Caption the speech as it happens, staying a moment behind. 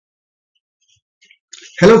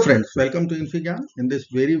Hello friends, welcome to Infigyan in this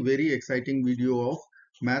very exciting video of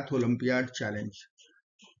Math Olympiad Challenge.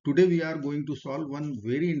 Today we are going to solve one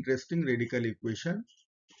very interesting radical equation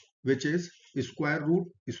which is square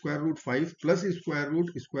root 5 plus square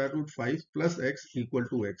root 5 plus x equal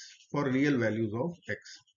to x for real values of x.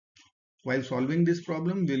 While solving this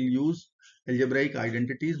problem, we'll use algebraic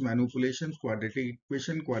identities, manipulations, quadratic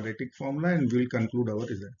equation, quadratic formula, and we'll conclude our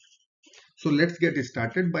result. So let's get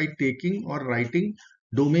started by taking or writing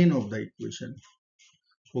domain of the equation.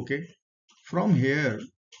 Okay, from here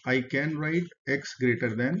I can write x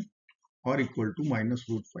greater than or equal to minus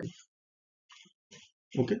root 5.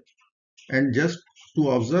 Okay, and just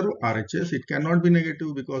to observe RHS, it cannot be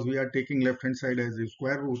negative because we are taking left hand side as a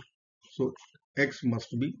square root. So x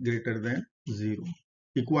must be greater than 0.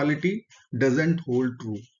 Equality doesn't hold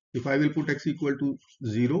true. If I will put x equal to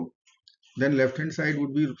 0, then left hand side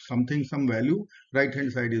would be something, some value, right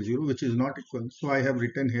hand side is 0, which is not equal. So I have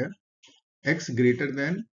written here x greater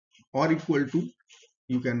than or equal to,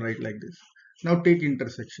 you can write like this. Now take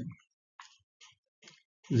intersection.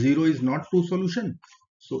 0 is not true solution.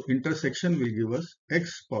 So intersection will give us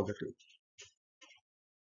x positive.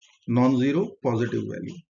 Non-zero positive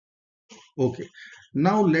value. Okay.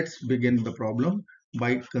 Now let's begin the problem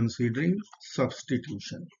by considering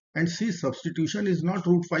substitution. And see, substitution is not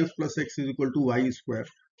root 5 plus x is equal to y square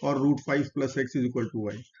or root 5 plus x is equal to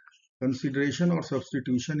y. Consideration or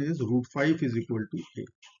substitution is root 5 is equal to a.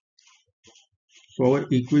 So our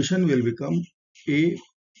equation will become a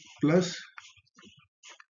plus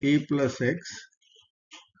x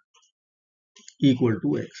equal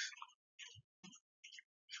to x.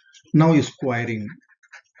 Now squaring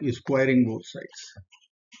both sides.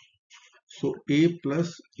 So a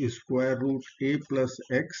plus square root a plus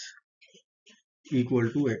x equal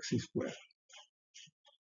to x square.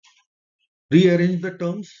 Rearrange the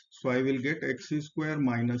terms. So I will get x square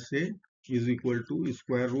minus a is equal to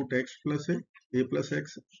square root x plus a plus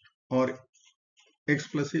x, or x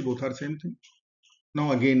plus a, both are same thing.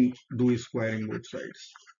 Now again do squaring both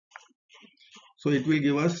sides. So it will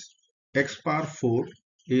give us x power 4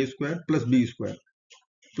 a square plus b square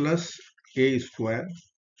plus a square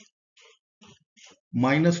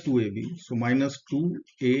minus 2ab, so minus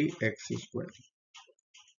 2ax square.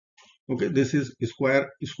 Okay, this is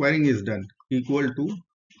squaring is done, equal to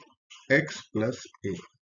x plus a.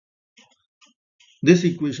 This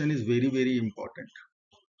equation is very important.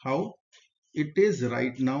 How? It is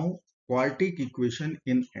right now quadratic equation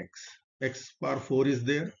in x power 4 is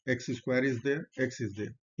there, x square is there, x is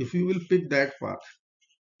there. If you will pick that path,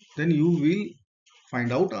 then you will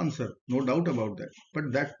find out answer, no doubt about that,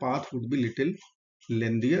 but that path would be little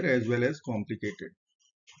lengthier as well as complicated.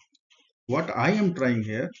 What I am trying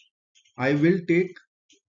here, I will take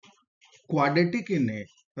quadratic in a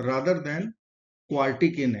rather than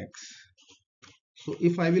quadratic in x. So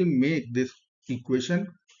if I will make this equation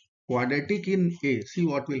quadratic in a, see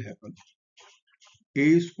what will happen.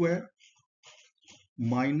 A square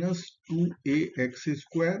minus 2ax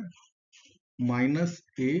square minus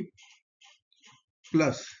a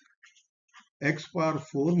plus x power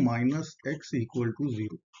 4 minus x equal to 0.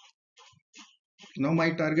 Now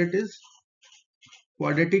my target is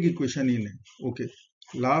quadratic equation in a. Okay,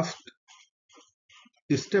 last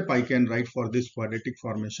step I can write for this quadratic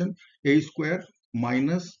formation. A square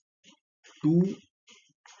minus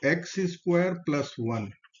 2x square plus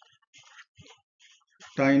 1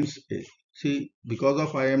 times a. See, because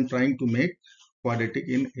of I am trying to make quadratic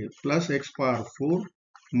in a, plus x power 4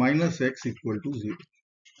 minus x equal to 0.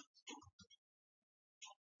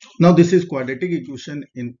 Now this is quadratic equation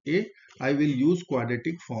in a. I will use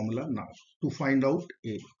quadratic formula now to find out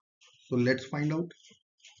a. So let's find out.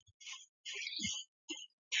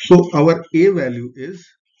 So our a value is,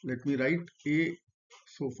 let me write a.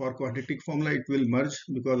 So for quadratic formula it will merge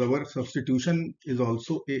because our substitution is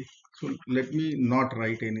also a. So let me not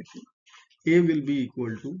write anything. A will be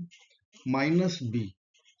equal to minus b.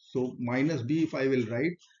 So minus b if I will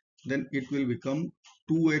write, then it will become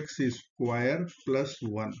 2x square plus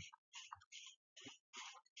 1.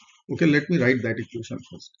 Okay, let me write that equation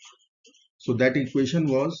first. So that equation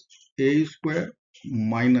was a square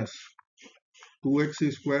minus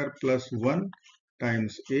 2x square plus 1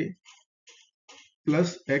 times a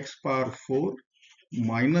plus x power 4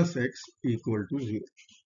 minus x equal to 0.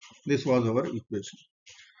 This was our equation.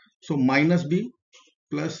 So minus b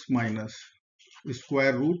plus minus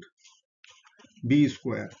square root b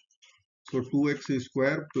square. So 2x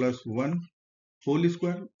square plus 1 whole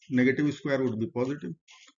square, negative square would be positive,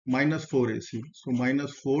 minus 4ac. So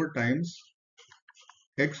minus 4 times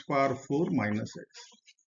x power 4 minus x.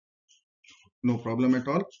 No problem at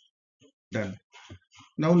all. Done.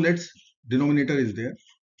 Now let's, denominator is there.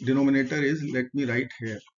 Denominator is, let me write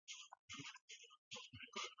here.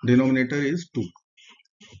 Denominator is 2.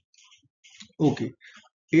 Okay.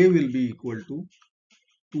 A will be equal to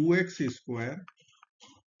 2x square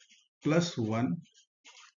plus 1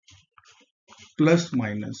 plus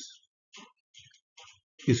minus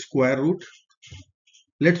square root.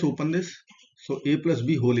 Let's open this. So a plus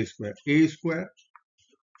b whole square. A square,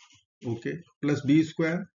 okay, plus b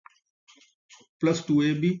square plus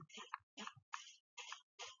 2ab.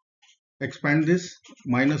 Expand this,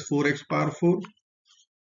 minus 4x power 4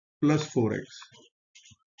 plus 4x.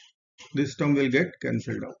 This term will get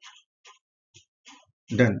cancelled out.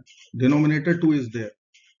 Done. Denominator 2 is there.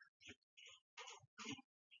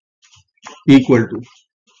 Equal to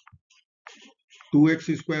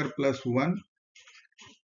 2x square plus 1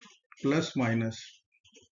 plus minus.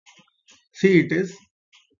 See, it is,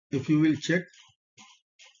 if you will check,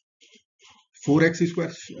 4x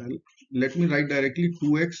square. Let me write directly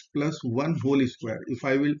 2x plus 1 whole square. If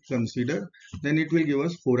I will consider, then it will give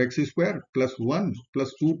us 4x square plus 1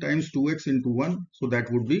 plus 2 times 2x into 1. So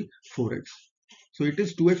that would be 4x. So it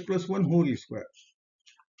is 2x plus 1 whole square.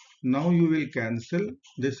 Now you will cancel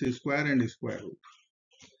this square and square root.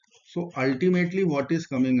 So ultimately what is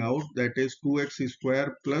coming out, that is 2x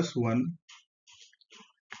square plus 1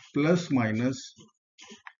 plus minus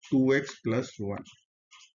 2x plus 1.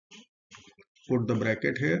 Put the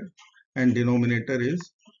bracket here and denominator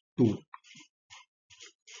is 2.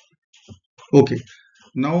 Okay.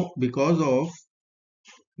 Now because of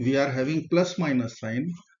we are having plus minus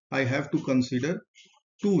sign, I have to consider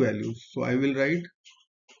two values. So I will write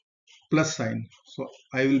plus sign. So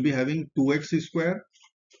I will be having 2x square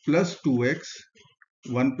plus 2x,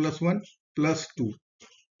 1 plus 1 plus 2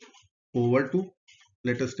 over 2.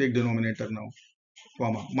 Let us take denominator now,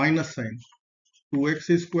 comma, minus sign,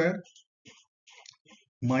 2x square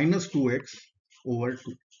minus 2x over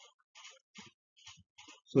 2.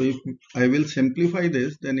 So if I will simplify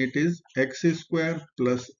this, then it is x square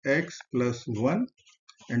plus x plus 1,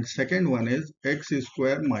 and second one is x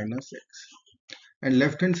square minus x, and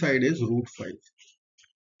left hand side is root 5.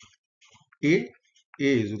 A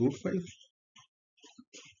is root 5.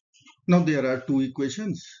 Now there are two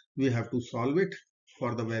equations. We have to solve it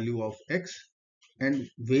for the value of x, and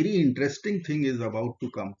very interesting thing is about to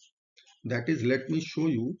come. That is, let me show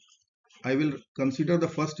you. I will consider the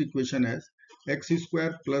first equation as x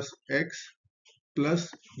square plus x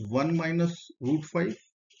plus 1 minus root 5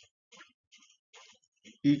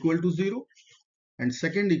 equal to 0, and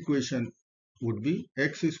second equation would be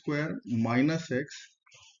x square minus x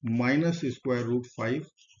minus square root 5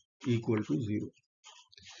 equal to 0.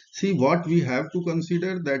 See, what we have to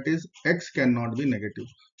consider, that is x cannot be negative.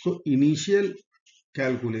 So initial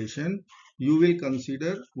calculation, you will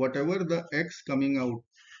consider whatever the x coming out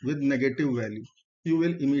with negative value, you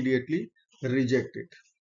will immediately reject it.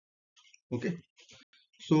 Okay.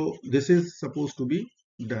 So this is supposed to be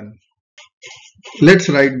done. Let's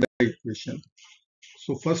write the equation.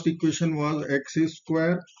 So first equation was x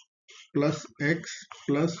square plus x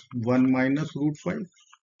plus 1 minus root 5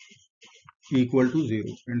 equal to 0,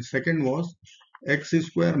 and second was x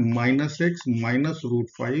square minus x minus root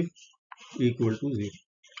 5 equal to 0.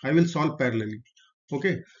 I will solve parallelly.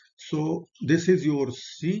 Okay, so this is your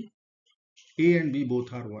C. A and B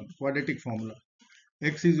both are 1. Quadratic formula.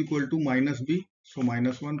 X is equal to minus B, so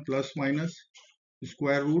minus 1 plus minus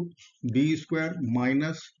square root B square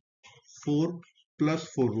minus 4 plus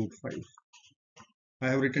 4 root 5. I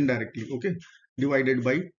have written directly, okay, divided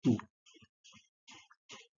by 2.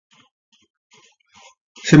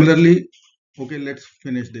 Similarly, okay, let's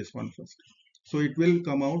finish this one first. So it will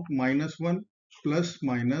come out minus 1 plus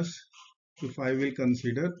minus, if I will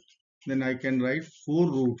consider, then I can write 4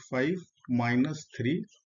 root 5 minus 3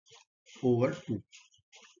 over 2.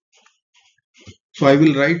 So I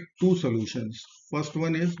will write two solutions. First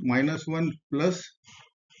one is minus 1 plus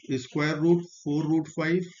square root 4 root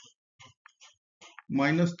 5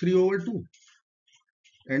 minus 3 over 2.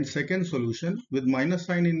 And second solution with minus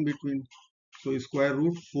sign in between. So square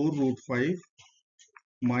root 4 root 5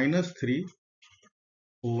 minus 3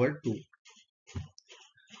 over 2.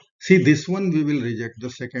 See, this one we will reject, the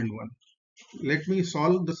second one. Let me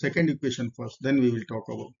solve the second equation first, then we will talk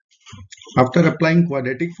about. After applying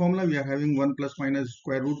quadratic formula, we are having 1 plus minus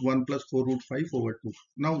square root 1 plus 4 root 5 over 2.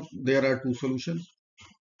 Now there are two solutions.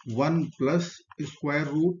 1 plus square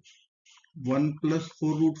root 1 plus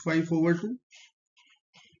 4 root 5 over 2.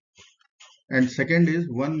 And second is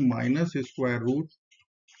 1 minus square root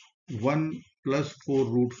 1 plus 4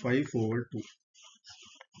 root 5 over 2.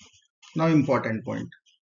 Now important point.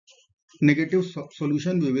 negative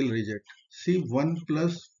solution we will reject. See, 1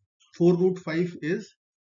 plus 4 root 5 is,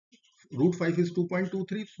 root 5 is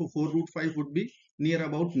 2.23, so 4 root 5 would be near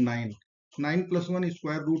about 9. 9 plus 1 is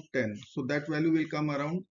square root 10, so that value will come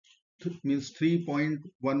around, means 3.14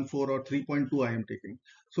 or 3.2 I am taking.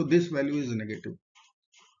 So this value is negative.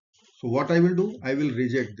 So what I will do, I will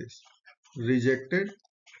reject this. Rejected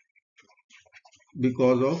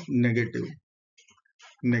because of negative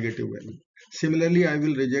value. Similarly, I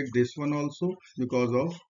will reject this one also because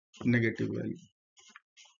of negative value.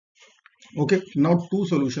 Okay, now two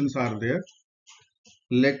solutions are there.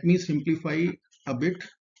 Let me simplify a bit.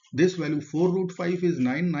 This value 4 root 5 is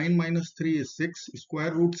 9, 9 minus 3 is 6,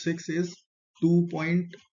 square root 6 is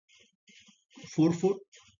 2.44,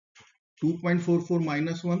 2.44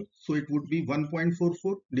 minus 1, so it would be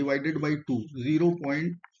 1.44 divided by 2,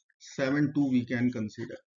 0.72 we can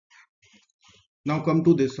consider. Now come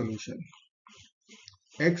to this solution.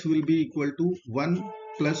 X will be equal to 1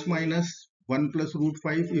 plus minus 1 plus root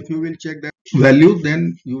 5. If you will check that value,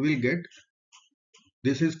 then you will get,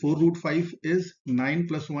 this is 4 root 5 is 9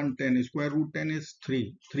 plus 1 10, square root 10 is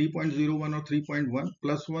 3, 3.01 or 3.1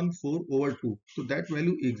 plus 1 4 over 2. So that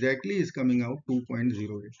value exactly is coming out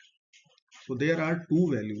 2.08. So there are two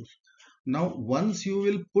values. Now once you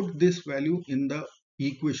will put this value in the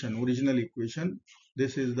equation, original equation,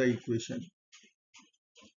 this is the equation.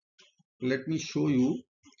 Let me show you.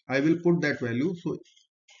 I will put that value. So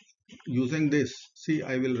using this, see,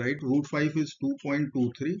 I will write root 5 is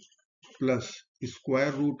 2.23 plus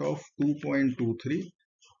square root of 2.23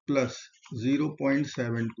 plus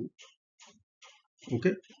 0.72.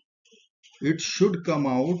 Okay, it should come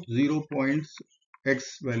out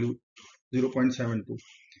 0.x value 0.72.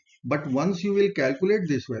 But once you will calculate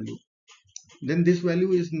this value, then this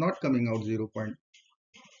value is not coming out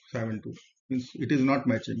 0.72. Means it is not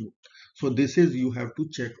matching. So this is, you have to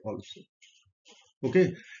check also.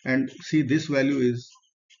 Okay, and see, this value is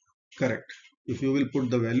correct. If you will put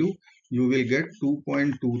the value, you will get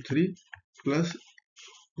 2.23 plus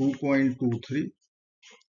 2.23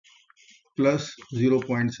 plus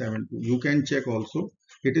 0.72. You can check also.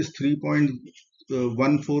 It is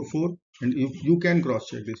 3.144, and you can cross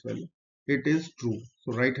check this value. It is true.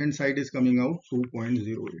 So right hand side is coming out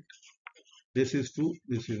 2.08. This is true,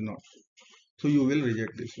 this is not. So you will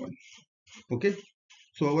reject this one. Okay.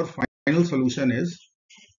 So our final solution is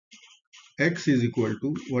x is equal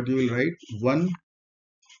to, what you will write, 1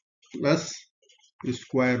 plus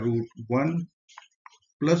square root 1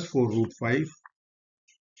 plus 4 root 5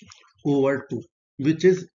 over 2, which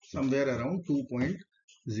is somewhere around 2.08.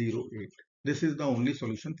 This is the only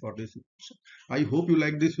solution for this equation. I hope you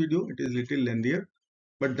like this video. It is little lengthier,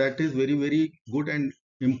 but that is very, very good and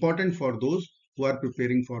important for those who are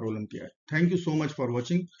preparing for Olympiad. Thank you so much for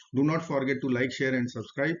watching. Do not forget to like, share and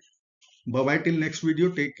subscribe. Bye bye till next video.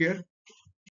 Take care.